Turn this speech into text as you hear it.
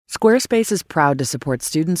Squarespace is proud to support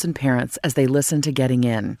students and parents as they listen to Getting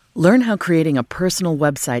In. Learn how creating a personal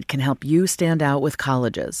website can help you stand out with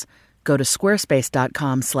colleges. Go to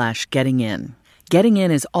squarespace.com/gettingin. Getting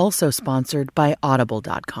In is also sponsored by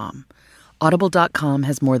Audible.com. Audible.com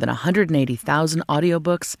has more than 180,000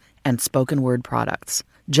 audiobooks and spoken word products.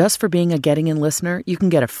 Just for being a Getting In listener, you can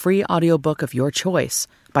get a free audiobook of your choice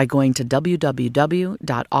by going to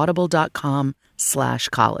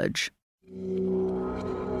www.audible.com/college.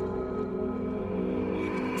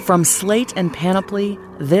 From Slate and Panoply,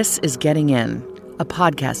 this is Getting In, a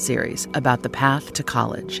podcast series about the path to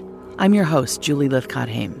college. I'm your host, Julie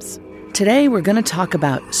Lithcott-Hames. Today, we're going to talk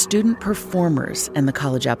about student performers and the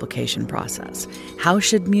college application process. How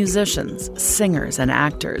should musicians, singers, and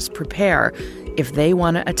actors prepare if they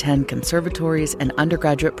want to attend conservatories and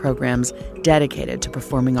undergraduate programs dedicated to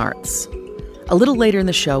performing arts? A little later in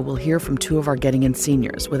the show, we'll hear from two of our Getting In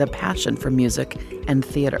seniors with a passion for music and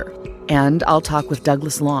theater. And I'll talk with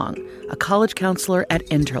Douglas Long, a college counselor at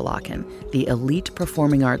Interlochen, the elite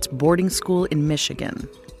performing arts boarding school in Michigan.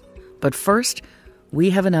 But first, we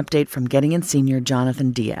have an update from Getting In senior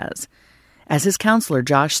Jonathan Diaz. As his counselor,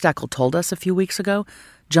 Josh Steckel, told us a few weeks ago,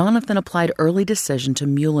 Jonathan applied early decision to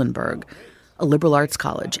Muhlenberg, a liberal arts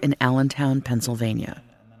college in Allentown, Pennsylvania.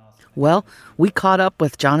 Well, we caught up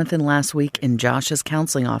with Jonathan last week in Josh's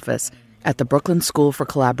counseling office at the Brooklyn School for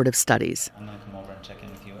Collaborative Studies.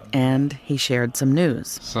 And he shared some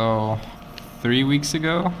news. So 3 weeks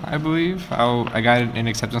ago, I believe, I got an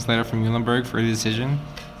acceptance letter from Muhlenberg for the decision.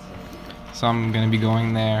 So I'm going to be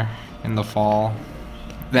going there in the fall.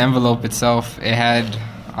 The envelope itself, it had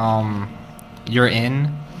 "You're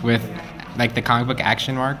in" with like the comic book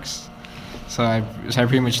action marks. So I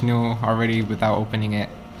pretty much knew already without opening it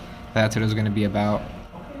that's what it was going to be about.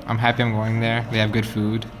 I'm happy I'm going there. They have good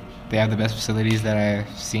food. They have the best facilities that I've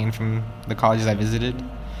seen from the colleges I visited.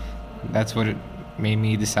 That's what it made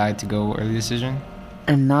me decide to go early decision.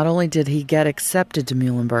 And not only did he get accepted to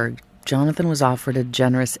Muhlenberg, Jonathan was offered a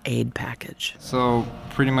generous aid package. So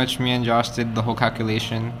pretty much me and Josh did the whole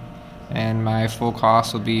calculation, and my full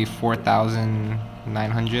cost will be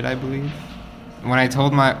 $4,900, I believe. When I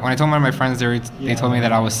told one of my friends, they told me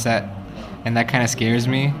that I was set, and that kind of scares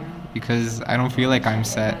me because I don't feel like I'm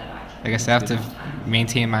set. Like I still have to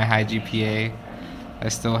maintain my high GPA. I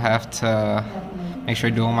still have to make sure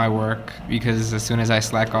I do all my work, because as soon as I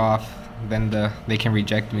slack off, then they can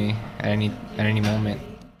reject me at any moment.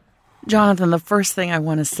 Jonathan, the first thing I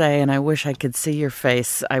want to say, and I wish I could see your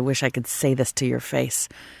face, I wish I could say this to your face,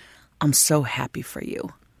 I'm so happy for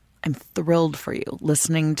you. I'm thrilled for you.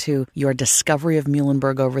 Listening to your discovery of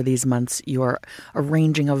Muhlenberg over these months, you're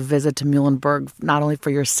arranging a visit to Muhlenberg, not only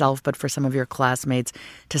for yourself, but for some of your classmates,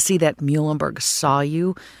 to see that Muhlenberg saw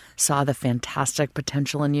you, saw the fantastic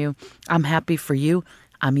potential in you. I'm happy for you.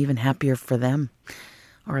 I'm even happier for them.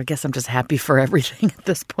 Or I guess I'm just happy for everything at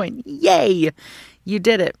this point. Yay! You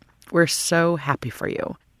did it. We're so happy for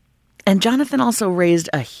you. And Jonathan also raised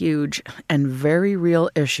a huge and very real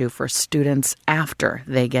issue for students after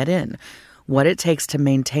they get in. What it takes to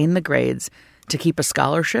maintain the grades, to keep a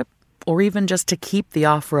scholarship, or even just to keep the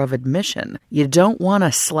offer of admission. You don't want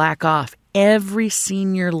to slack off. Every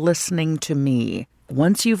senior listening to me,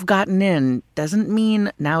 once you've gotten in, doesn't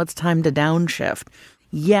mean now it's time to downshift.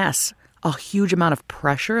 Yes, a huge amount of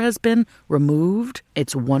pressure has been removed.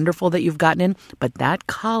 It's wonderful that you've gotten in, but that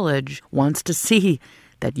college wants to see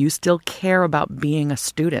that you still care about being a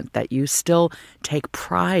student, that you still take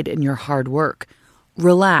pride in your hard work.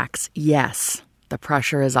 Relax. Yes, the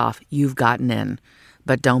pressure is off. You've gotten in.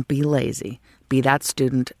 But don't be lazy. Be that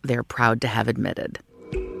student they're proud to have admitted.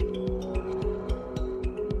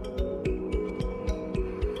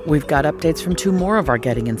 We've got updates from two more of our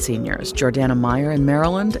Getting In seniors, Jordana Meyer in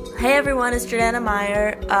Maryland. Hey everyone, it's Jordana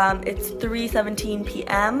Meyer. It's 3:17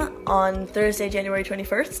 p.m. on Thursday, January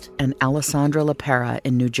 21st. And Alessandra LaPera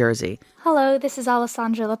in New Jersey. Hello, this is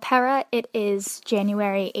Alessandra LaPera. It is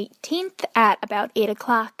January 18th at about 8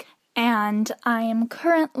 o'clock, and I am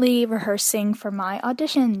currently rehearsing for my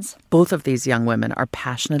auditions. Both of these young women are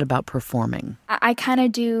passionate about performing. I kind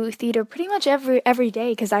of do theater pretty much every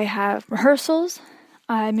day because I have rehearsals.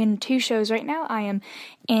 I'm in 2 shows right now. I am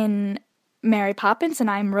in Mary Poppins,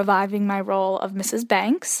 and I'm reviving my role of Mrs.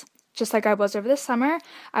 Banks. Just like I was over the summer,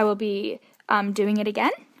 I will be doing it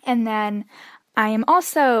again. And then I am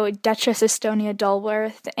also Duchess Estonia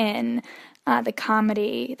Dulworth in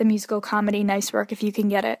the musical comedy Nice Work If You Can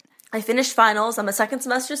Get It. I finished finals. I'm a second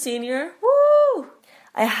semester senior. Woo!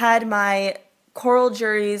 I had my choral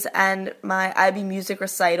juries and my IB music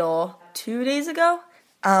recital 2 days ago.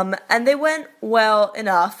 And they went well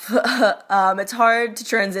enough. It's hard to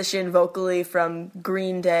transition vocally from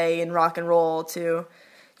Green Day and rock and roll to,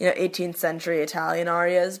 18th century Italian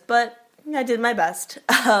arias, but I did my best,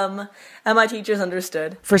 and my teachers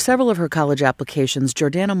understood. For several of her college applications,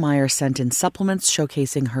 Jordana Meyer sent in supplements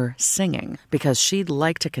showcasing her singing because she'd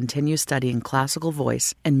like to continue studying classical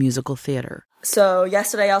voice and musical theater. So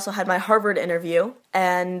yesterday I also had my Harvard interview,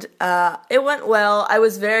 and it went well. I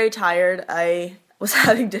was very tired. I was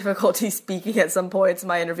having difficulty speaking at some points.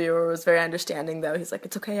 My interviewer was very understanding, though. He's like,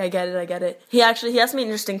 it's okay, I get it. He asked me an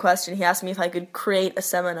interesting question. He asked me if I could create a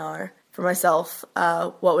seminar for myself.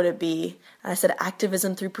 What would it be? And I said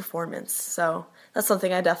activism through performance. So that's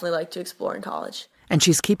something I definitely like to explore in college. And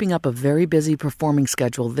she's keeping up a very busy performing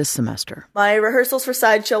schedule this semester. My rehearsals for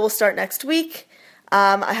Sideshow will start next week.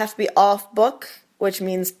 I have to be off book, which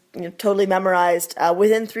means totally memorized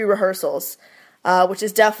within 3 rehearsals. Which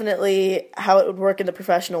is definitely how it would work in the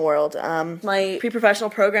professional world. My pre-professional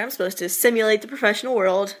program is supposed to simulate the professional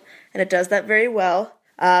world, and it does that very well.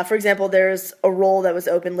 For example, there's a role that was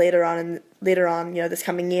open later on, this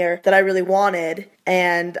coming year that I really wanted,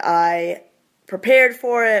 and I prepared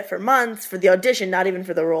for it for months, for the audition, not even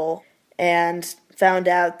for the role, and found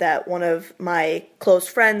out that one of my close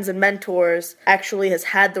friends and mentors actually has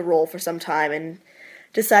had the role for some time, and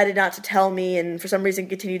decided not to tell me, and for some reason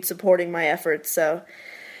continued supporting my efforts. So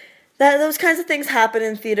those kinds of things happen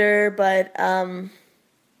in theater, but,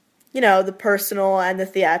 the personal and the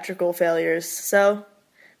theatrical failures. So,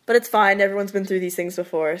 but it's fine. Everyone's been through these things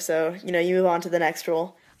before. So, you move on to the next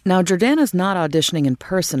role. Now, Jordana's not auditioning in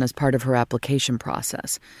person as part of her application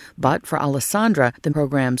process. But for Alessandra, the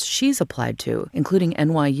programs she's applied to, including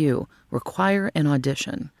NYU, require an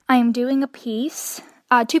audition. I am doing a piece.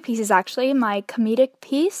 2 pieces, actually. My comedic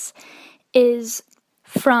piece is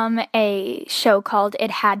from a show called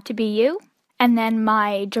It Had to Be You. And then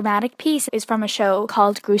my dramatic piece is from a show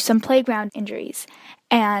called Gruesome Playground Injuries.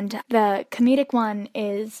 And the comedic one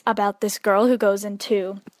is about this girl who goes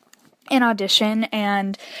into an audition,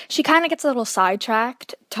 and she kind of gets a little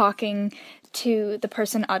sidetracked talking to the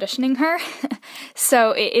person auditioning her.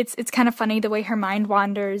 So it's kind of funny the way her mind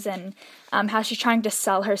wanders, and how she's trying to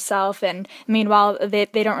sell herself, and meanwhile they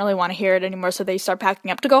don't really want to hear it anymore, so they start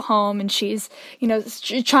packing up to go home, and she's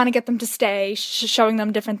trying to get them to stay, showing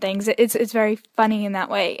them different things. It's very funny in that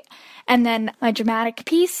way. And then my dramatic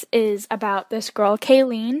piece is about this girl,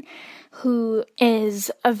 Kayleen, who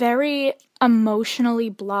is a very emotionally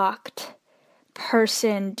blocked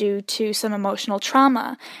person due to some emotional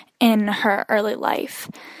trauma in her early life.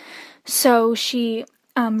 So she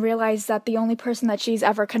realized that the only person that she's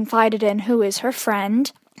ever confided in, who is her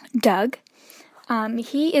friend, Doug,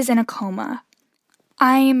 he is in a coma.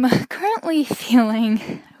 I'm currently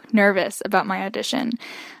feeling nervous about my audition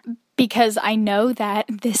because I know that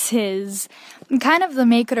this is kind of the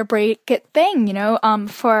make it or break it thing,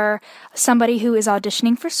 for somebody who is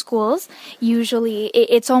auditioning for schools. Usually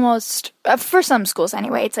it's almost, for some schools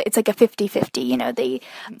anyway, it's like a 50-50,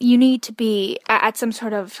 you need to be at some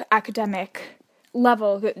sort of academic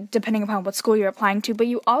level, depending upon what school you're applying to, but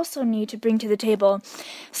you also need to bring to the table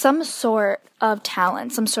some sort of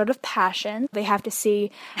talent, some sort of passion. They have to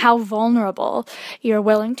see how vulnerable you're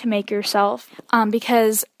willing to make yourself,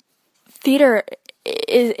 because theater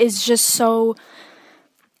is just so,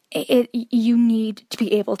 you need to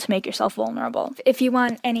be able to make yourself vulnerable. If you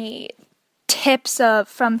want any tips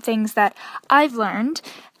from things that I've learned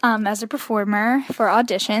as a performer for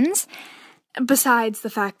auditions, besides the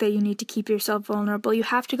fact that you need to keep yourself vulnerable, you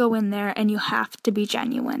have to go in there and you have to be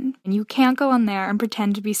genuine. And you can't go in there and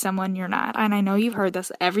pretend to be someone you're not. And I know you've heard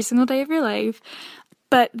this every single day of your life,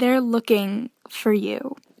 but they're looking for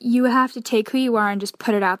you. You have to take who you are and just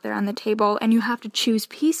put it out there on the table, and you have to choose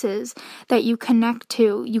pieces that you connect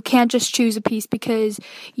to. You can't just choose a piece because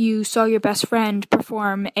you saw your best friend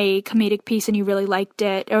perform a comedic piece and you really liked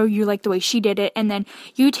it, or you liked the way she did it, and then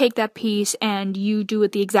you take that piece and you do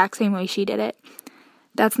it the exact same way she did it.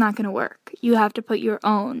 That's not going to work. You have to put your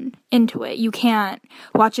own into it. You can't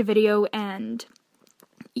watch a video and,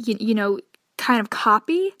 kind of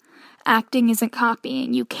copy. Acting isn't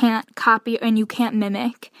copying. You can't copy and you can't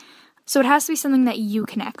mimic. So it has to be something that you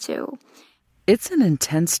connect to. It's an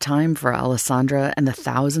intense time for Alessandra and the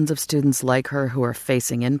thousands of students like her who are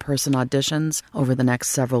facing in-person auditions over the next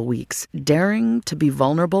several weeks. Daring to be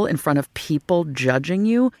vulnerable in front of people judging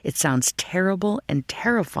you, it sounds terrible and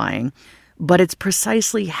terrifying, but it's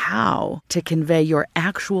precisely how to convey your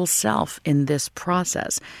actual self in this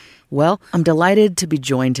process. Well, I'm delighted to be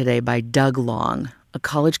joined today by Doug Long, a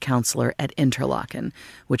college counselor at Interlochen,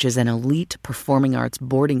 which is an elite performing arts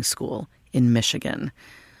boarding school in Michigan.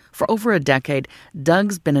 For over a decade,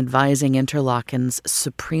 Doug's been advising Interlochen's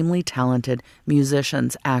supremely talented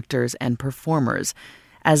musicians, actors, and performers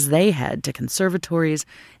as they head to conservatories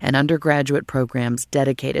and undergraduate programs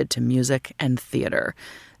dedicated to music and theater.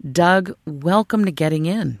 Doug, welcome to Getting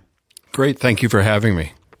In. Great. Thank you for having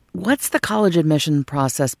me. What's the college admission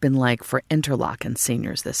process been like for Interlochen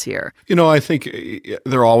seniors this year? I think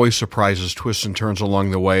there are always surprises, twists, and turns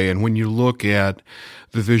along the way. And when you look at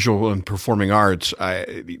the visual and performing arts,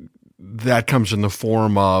 that comes in the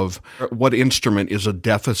form of what instrument is a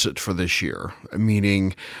deficit for this year,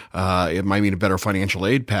 meaning it might mean a better financial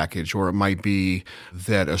aid package, or it might be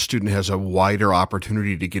that a student has a wider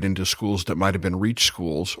opportunity to get into schools that might have been reach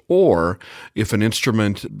schools, or if an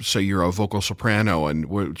instrument, say you're a vocal soprano, and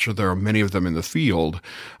which there are many of them in the field,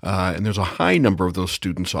 and there's a high number of those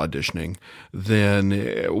students auditioning, then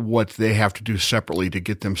what they have to do separately to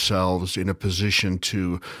get themselves in a position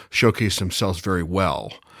to showcase themselves very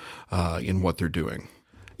well in what they're doing.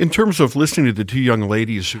 In terms of listening to the two young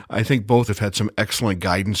ladies, I think both have had some excellent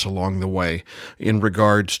guidance along the way in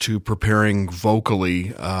regards to preparing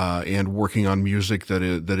vocally and working on music that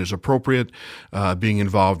is appropriate, being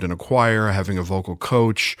involved in a choir, having a vocal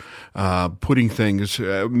coach, putting things.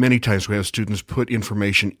 Many times we have students put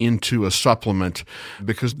information into a supplement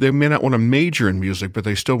because they may not want to major in music, but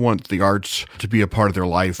they still want the arts to be a part of their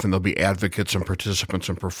life, and they'll be advocates and participants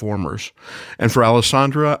and performers. And for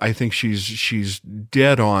Alessandra, I think she's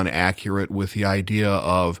dead on accurate with the idea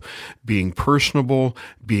of being personable,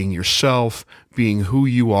 being yourself, being who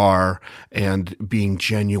you are, and being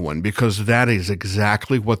genuine, because that is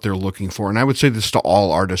exactly what they're looking for. And I would say this to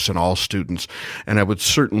all artists and all students, and I would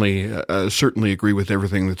certainly agree with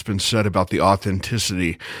everything that's been said about the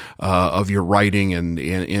authenticity of your writing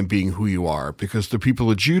and being who you are, because the people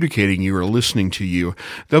adjudicating you or listening to you,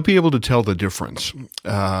 they'll be able to tell the difference.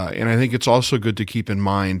 And I think it's also good to keep in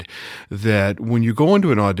mind that when you go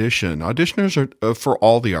into an audition, auditioners are, for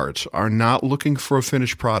all the arts, are not looking for a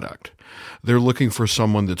finished product. They're looking for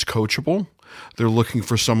someone that's coachable. They're looking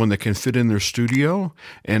for someone that can fit in their studio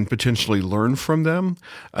and potentially learn from them.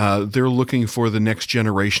 They're looking for the next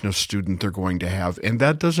generation of student they're going to have, and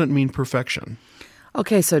that doesn't mean perfection.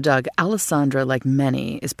 Okay, so Doug, Alessandra, like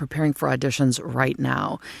many, is preparing for auditions right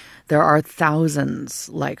now. There are thousands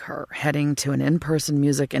like her heading to an in-person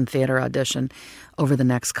music and theater audition over the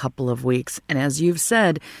next couple of weeks. And as you've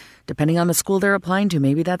said, depending on the school they're applying to,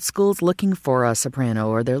 maybe that school's looking for a soprano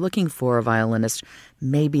or they're looking for a violinist.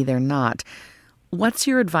 Maybe they're not. What's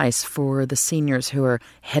your advice for the seniors who are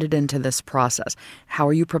headed into this process? How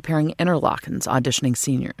are you preparing Interlochen's auditioning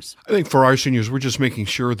seniors? I think for our seniors, we're just making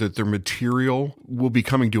sure that their material will be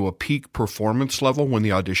coming to a peak performance level when the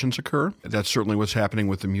auditions occur. That's certainly what's happening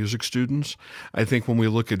with the music students. I think when we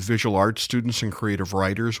look at visual arts students and creative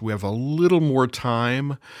writers, we have a little more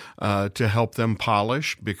time to help them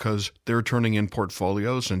polish because they're turning in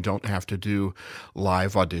portfolios and don't have to do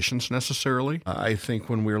live auditions necessarily. I think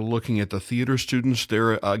when we're looking at the theater students,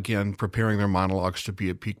 they're, again, preparing their monologues to be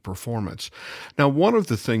at peak performance. Now, one of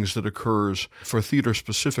the things that occurs for theater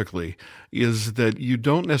specifically is that you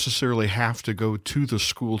don't necessarily have to go to the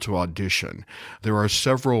school to audition. There are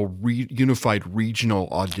several unified regional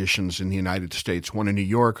auditions in the United States, one in New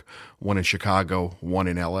York, one in Chicago, one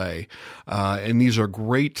in LA. And these are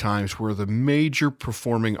great times where the major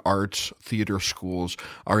performing arts theater schools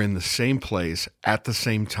are in the same place at the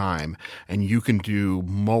same time, and you can do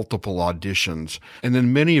multiple auditions. And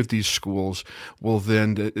then many of these schools will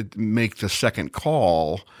then make the second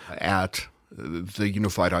call at the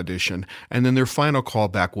unified audition, and then their final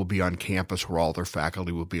callback will be on campus where all their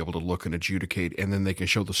faculty will be able to look and adjudicate, and then they can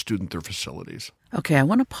show the student their facilities. Okay, I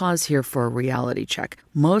want to pause here for a reality check.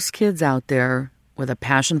 Most kids out there with a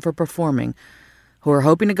passion for performing who are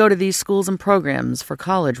hoping to go to these schools and programs for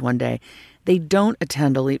college one day, they don't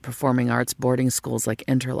attend elite performing arts boarding schools like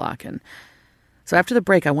Interlochen. So after the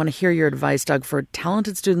break, I want to hear your advice, Doug, for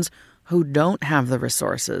talented students who don't have the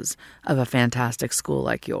resources of a fantastic school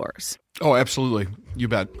like yours. Oh, absolutely. You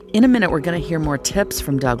bet. In a minute, we're going to hear more tips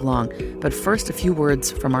from Doug Long, but first, a few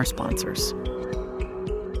words from our sponsors.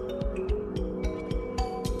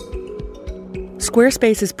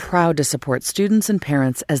 Squarespace is proud to support students and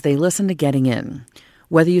parents as they listen to Getting In.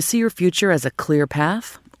 Whether you see your future as a clear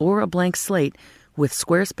path or a blank slate, with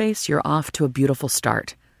Squarespace, you're off to a beautiful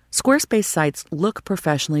start. Squarespace sites look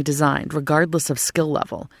professionally designed regardless of skill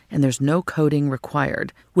level, and there's no coding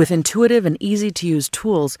required. With intuitive and easy-to-use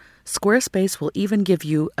tools, Squarespace will even give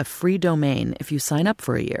you a free domain if you sign up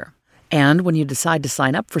for a year. And when you decide to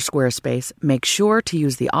sign up for Squarespace, make sure to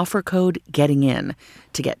use the offer code GETTINGIN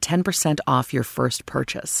to get 10% off your first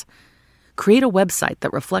purchase. Create a website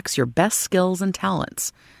that reflects your best skills and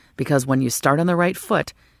talents. because when you start on the right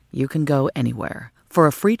foot, you can go anywhere. For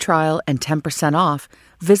a free trial and 10% off,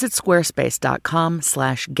 visit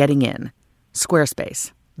squarespace.com/gettingin.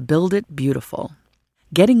 Squarespace. Build it beautiful.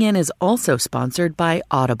 Getting In is also sponsored by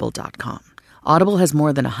Audible.com. Audible has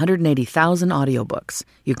more than 180,000 audiobooks.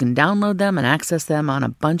 You can download them and access them on a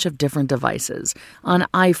bunch of different devices, on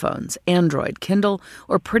iPhones, Android, Kindle,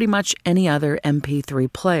 or pretty much any other MP3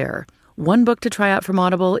 player. One book to try out from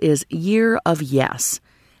Audible is Year of Yes: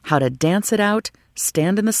 How to Dance It Out,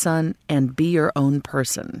 Stand in the Sun, and Be Your Own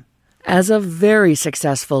Person. As a very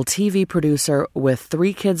successful TV producer with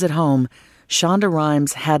 3 kids at home, Shonda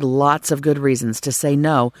Rhimes had lots of good reasons to say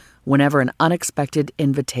no whenever an unexpected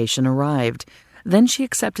invitation arrived. Then she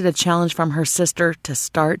accepted a challenge from her sister to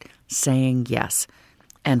start saying yes.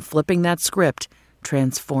 And flipping that script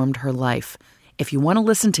transformed her life. If you want to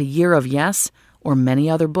listen to Year of Yes or many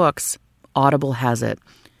other books, Audible has it.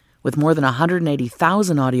 With more than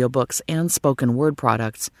 180,000 audiobooks and spoken word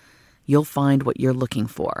products, you'll find what you're looking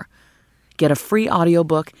for. Get a free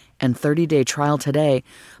audiobook and 30-day trial today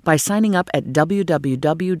by signing up at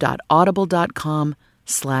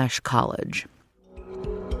www.audible.com/college.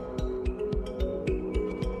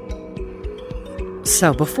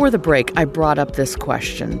 So before the break, I brought up this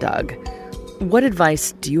question, Doug. What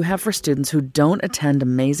advice do you have for students who don't attend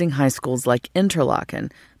amazing high schools like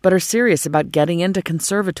Interlochen, but are serious about getting into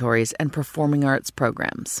conservatories and performing arts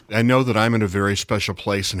programs? I know that I'm in a very special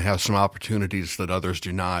place and have some opportunities that others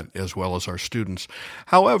do not, as well as our students.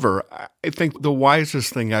 However, I think the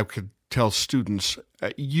wisest thing I could tell students,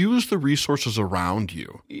 use the resources around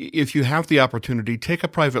you. If you have the opportunity, take a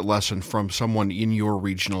private lesson from someone in your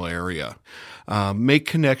regional area. Make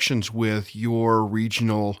connections with your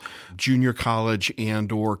regional junior college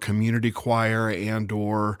and or community choir and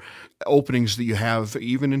or openings that you have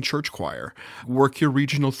even in church choir. Work your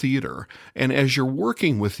regional theater. And as you're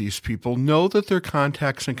working with these people, know that they're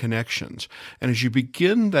contacts and connections. And as you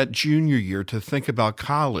begin that junior year to think about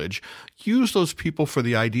college, use those people for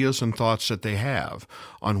the ideas and thoughts that they have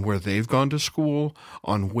on where they've gone to school,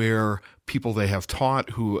 on where people they have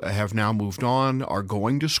taught who have now moved on are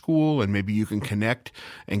going to school, and maybe you can connect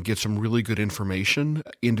and get some really good information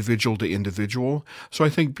individual to individual. So I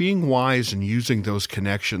think being wise and using those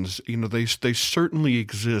connections, they certainly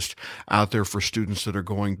exist out there for students that are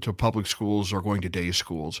going to public schools or going to day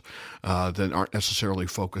schools that aren't necessarily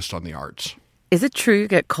focused on the arts. Is it true you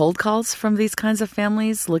get cold calls from these kinds of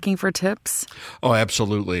families looking for tips? Oh,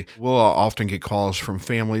 absolutely. We'll often get calls from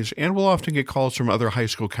families, and we'll often get calls from other high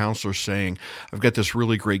school counselors saying, I've got this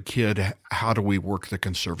really great kid. How do we work the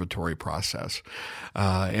conservatory process?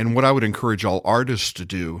 And what I would encourage all artists to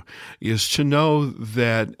do is to know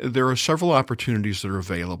that there are several opportunities that are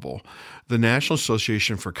available. The National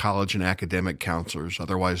Association for College and Academic Counselors,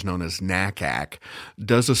 otherwise known as NACAC,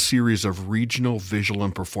 does a series of regional visual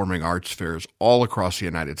and performing arts fairs all across the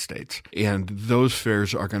United States. And those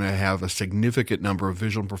fairs are going to have a significant number of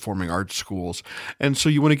visual and performing arts schools. And so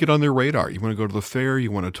you want to get on their radar. You want to go to the fair.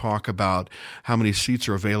 You want to talk about how many seats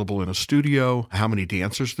are available in a studio, how many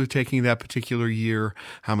dancers they're taking that particular year,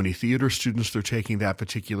 how many theater students they're taking that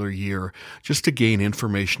particular year, just to gain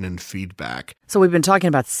information and feedback. So we've been talking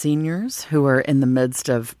about seniors who are in the midst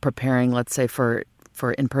of preparing, let's say, for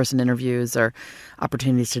in-person interviews or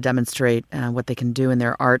opportunities to demonstrate what they can do in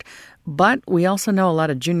their art. But we also know a lot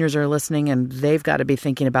of juniors are listening, and they've got to be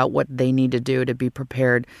thinking about what they need to do to be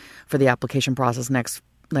prepared for the application process next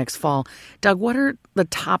fall. Doug, what are the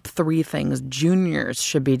top 3 things juniors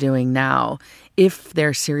should be doing now if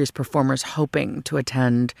they're serious performers hoping to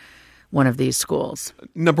attend one of these schools?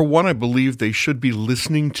 Number one, I believe they should be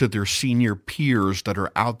listening to their senior peers that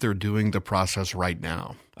are out there doing the process right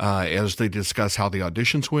now. As they discuss how the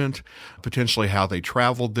auditions went, potentially how they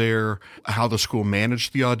traveled there, how the school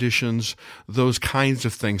managed the auditions, those kinds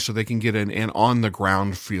of things, so they can get an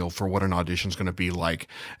on-the-ground feel for what an audition is going to be like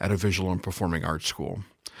at a visual and performing arts school.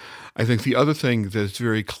 I think the other thing that's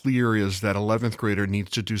very clear is that 11th grader needs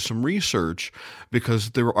to do some research,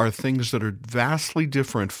 because there are things that are vastly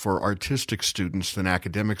different for artistic students than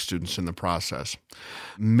academic students in the process.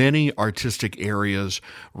 Many artistic areas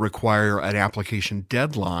require an application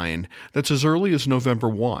deadline that's as early as November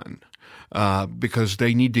 1. Because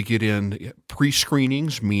they need to get in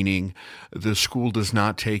pre-screenings, meaning the school does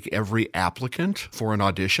not take every applicant for an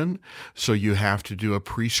audition. So you have to do a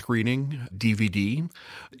pre-screening DVD,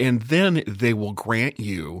 and then they will grant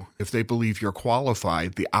you, if they believe you're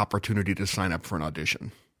qualified, the opportunity to sign up for an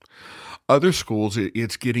audition. Other schools,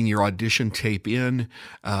 it's getting your audition tape in,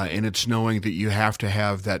 and it's knowing that you have to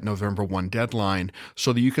have that November 1 deadline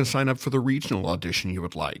so that you can sign up for the regional audition you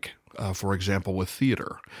would like. for example, with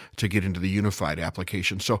theater to get into the unified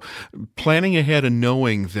application. So planning ahead and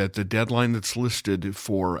knowing that the deadline that's listed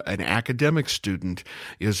for an academic student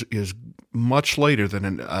is much later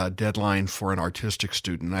than a deadline for an artistic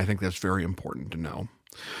student. I think that's very important to know.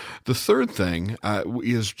 The third thing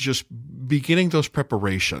is just beginning those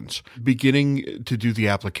preparations, beginning to do the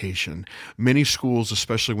application. Many schools,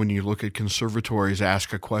 especially when you look at conservatories,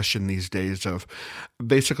 ask a question these days of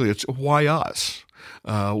basically it's why us?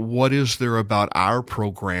 What is there about our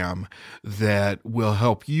program that will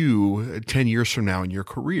help you 10 years from now in your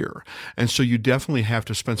career? And so you definitely have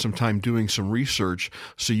to spend some time doing some research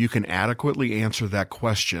so you can adequately answer that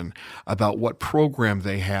question about what program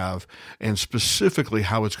they have and specifically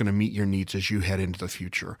how it's going to meet your needs as you head into the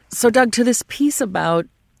future. So, Doug, to this piece about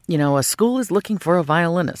a school is looking for a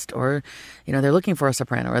violinist or, they're looking for a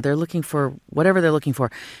soprano or they're looking for whatever they're looking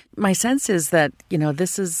for. My sense is that,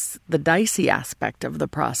 this is the dicey aspect of the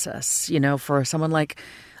process. For someone like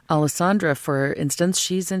Alessandra, for instance,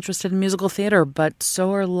 she's interested in musical theater, but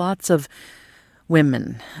so are lots of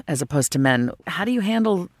women as opposed to men. How do you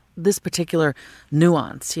handle this particular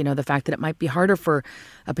nuance, the fact that it might be harder for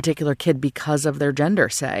a particular kid because of their gender,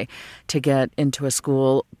 say, to get into a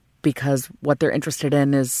school because what they're interested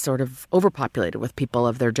in is sort of overpopulated with people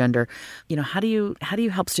of their gender. How do you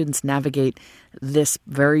help students navigate this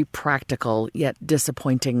very practical yet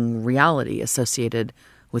disappointing reality associated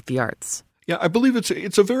with the arts? Yeah, I believe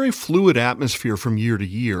it's a very fluid atmosphere from year to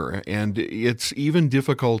year, and it's even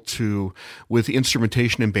difficult with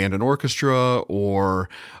instrumentation in band and orchestra or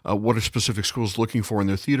what a specific school is looking for in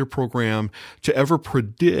their theater program to ever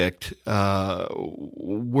predict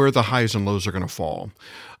where the highs and lows are going to fall.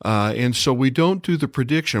 And so we don't do the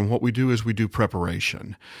prediction. What we do is we do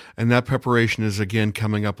preparation. And that preparation is, again,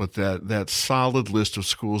 coming up with that solid list of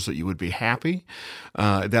schools that you would be happy.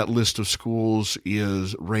 That list of schools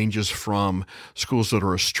ranges from schools that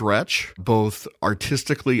are a stretch, both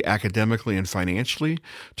artistically, academically, and financially,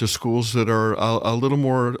 to schools that are a little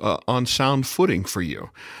more on sound footing for you.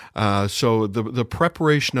 So the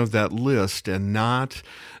preparation of that list and not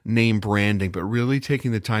name branding, but really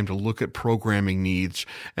taking the time to look at programming needs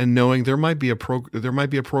and knowing there might be a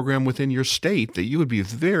program within your state that you would be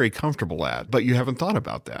very comfortable at, but you haven't thought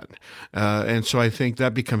about that. And so I think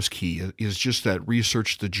that becomes key, is just that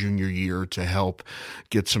research the junior year to help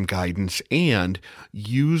get some guidance and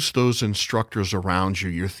use those instructors around you,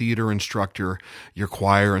 your theater instructor, your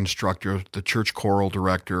choir instructor, the church choral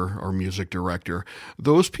director or music director.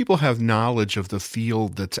 Those people have knowledge of the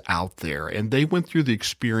field that's out there, and they went through the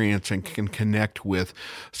experience and can connect with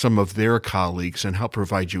some of their colleagues and help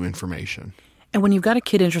provide you information. And when you've got a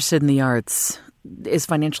kid interested in the arts, is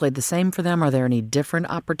financial aid the same for them? Are there any different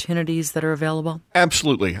opportunities that are available?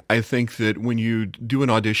 Absolutely. I think that when you do an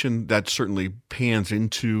audition, that certainly pans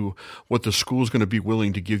into what the school is going to be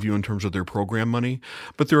willing to give you in terms of their program money.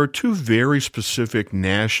 But there are two very specific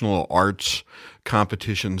national arts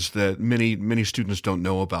competitions that many students don't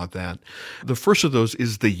know about that. The first of those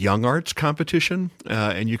is the Young Arts competition,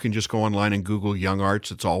 and you can just go online and Google Young Arts.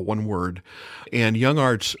 It's all one word. And Young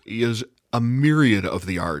Arts is a myriad of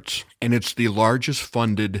the arts, and it's the largest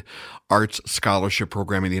funded arts scholarship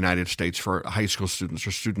program in the United States for high school students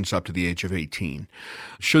or students up to the age of 18.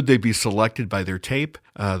 Should they be selected by their tape,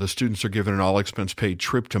 the students are given an all-expense-paid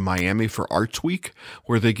trip to Miami for Arts Week,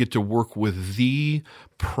 where they get to work with the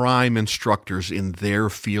prime instructors in their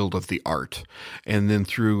field of the art. And then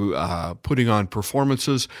through putting on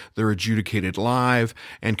performances, they're adjudicated live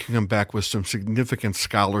and can come back with some significant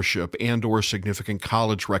scholarship and or significant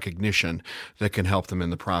college recognition that can help them in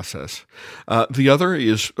the process. The other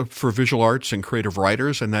is for visual arts and creative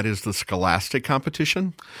writers, and that is the Scholastic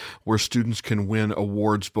competition, where students can win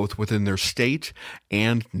awards both within their state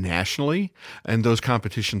and nationally. And those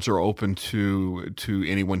competitions are open to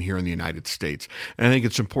anyone here in the United States. And I think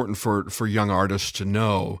it's important for young artists to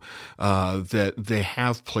know that they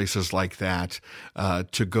have places like that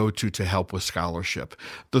to go to help with scholarship.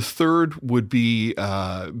 The third would be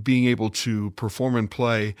being able to perform and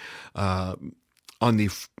play on the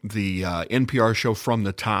NPR show From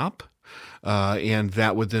the Top. And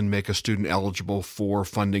that would then make a student eligible for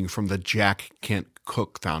funding from the Jack Kent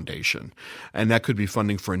Cooke Foundation. And that could be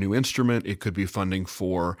funding for a new instrument. It could be funding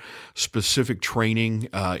for specific training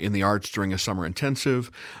in the arts during a summer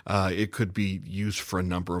intensive. It could be used for a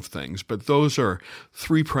number of things. But those are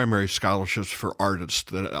three primary scholarships for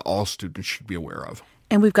artists that all students should be aware of.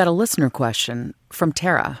 And we've got a listener question from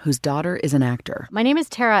Tara, whose daughter is an actor. My name is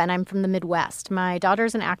Tara, and I'm from the Midwest. My daughter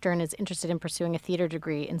is an actor and is interested in pursuing a theater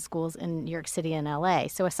degree in schools in New York City and L.A.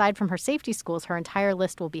 So aside from her safety schools, her entire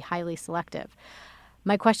list will be highly selective.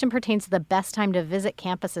 My question pertains to the best time to visit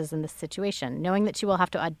campuses in this situation, knowing that she will have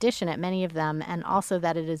to audition at many of them and also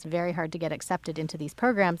that it is very hard to get accepted into these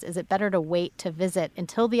programs. Is it better to wait to visit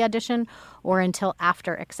until the audition or until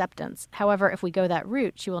after acceptance? However, if we go that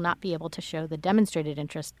route, she will not be able to show the demonstrated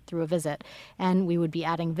interest through a visit, and we would be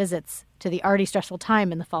adding visits to the already stressful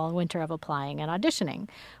time in the fall and winter of applying and auditioning.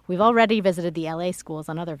 We've already visited the LA schools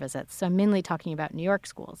on other visits, so I'm mainly talking about New York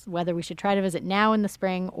schools, whether we should try to visit now in the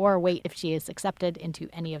spring or wait if she is accepted into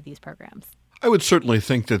any of these programs. I would certainly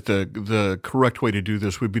think that the correct way to do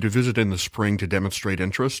this would be to visit in the spring to demonstrate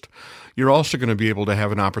interest. You're also going to be able to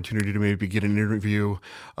have an opportunity to maybe get an interview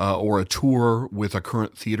or a tour with a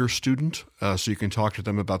current theater student, so you can talk to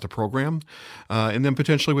them about the program, and then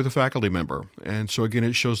potentially with a faculty member. And so again,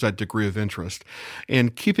 it shows that degree of interest.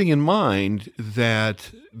 And keeping in mind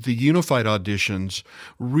that the unified auditions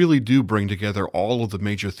really do bring together all of the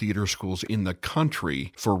major theater schools in the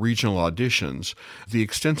country for regional auditions. The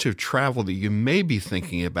extensive travel that you may be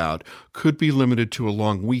thinking about could be limited to a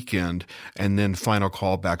long weekend and then final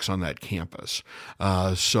callbacks on that campus.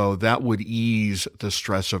 So that would ease the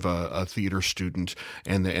stress of a theater student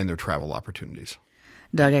and their travel opportunities.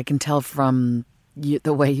 Doug, I can tell from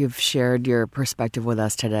the way you've shared your perspective with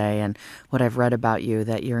us today and what I've read about you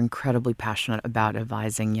that you're incredibly passionate about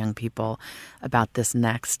advising young people about this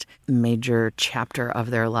next major chapter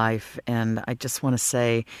of their life. And I just want to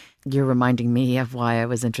say you're reminding me of why I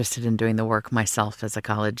was interested in doing the work myself as a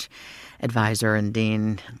college advisor and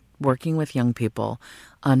dean, working with young people,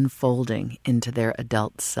 unfolding into their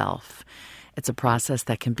adult self. It's a process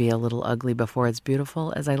that can be a little ugly before it's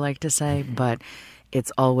beautiful, as I like to say, but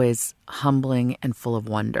it's always humbling and full of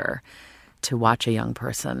wonder to watch a young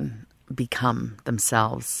person become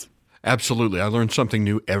themselves. Absolutely. I learn something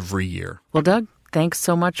new every year. Well, Doug, thanks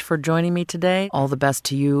so much for joining me today. All the best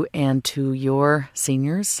to you and to your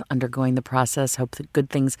seniors undergoing the process. Hope that good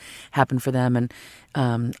things happen for them. And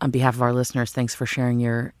on behalf of our listeners, thanks for sharing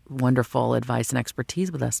your wonderful advice and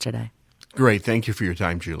expertise with us today. Great. Thank you for your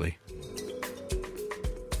time, Julie.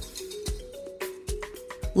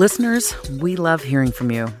 Listeners, we love hearing from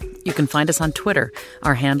you. You can find us on Twitter.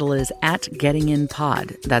 Our handle is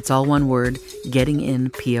 @GettingInPod. That's all one word,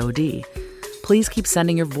 GettingInPod. Please keep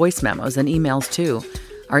sending your voice memos and emails too.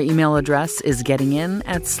 Our email address is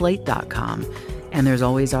gettingin@slate.com. And there's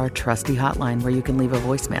always our trusty hotline where you can leave a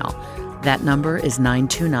voicemail. That number is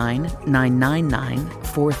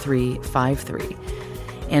 929-999-4353.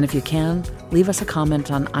 And if you can, leave us a comment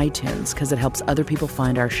on iTunes because it helps other people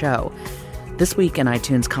find our show. This week, an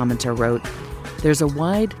iTunes commenter wrote, "There's a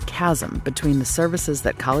wide chasm between the services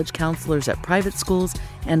that college counselors at private schools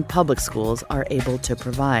and public schools are able to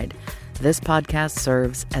provide. This podcast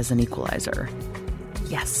serves as an equalizer."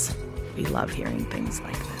 Yes, we love hearing things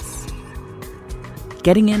like this.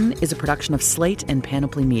 Getting In is a production of Slate and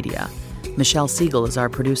Panoply Media. Michelle Siegel is our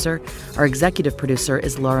producer. Our executive producer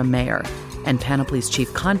is Laura Mayer. And Panoply's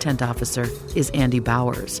chief content officer is Andy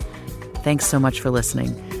Bowers. Thanks so much for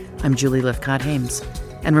listening. I'm Julie Lifcott-Hames.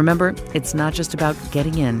 And remember, it's not just about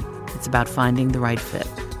getting in, it's about finding the right fit.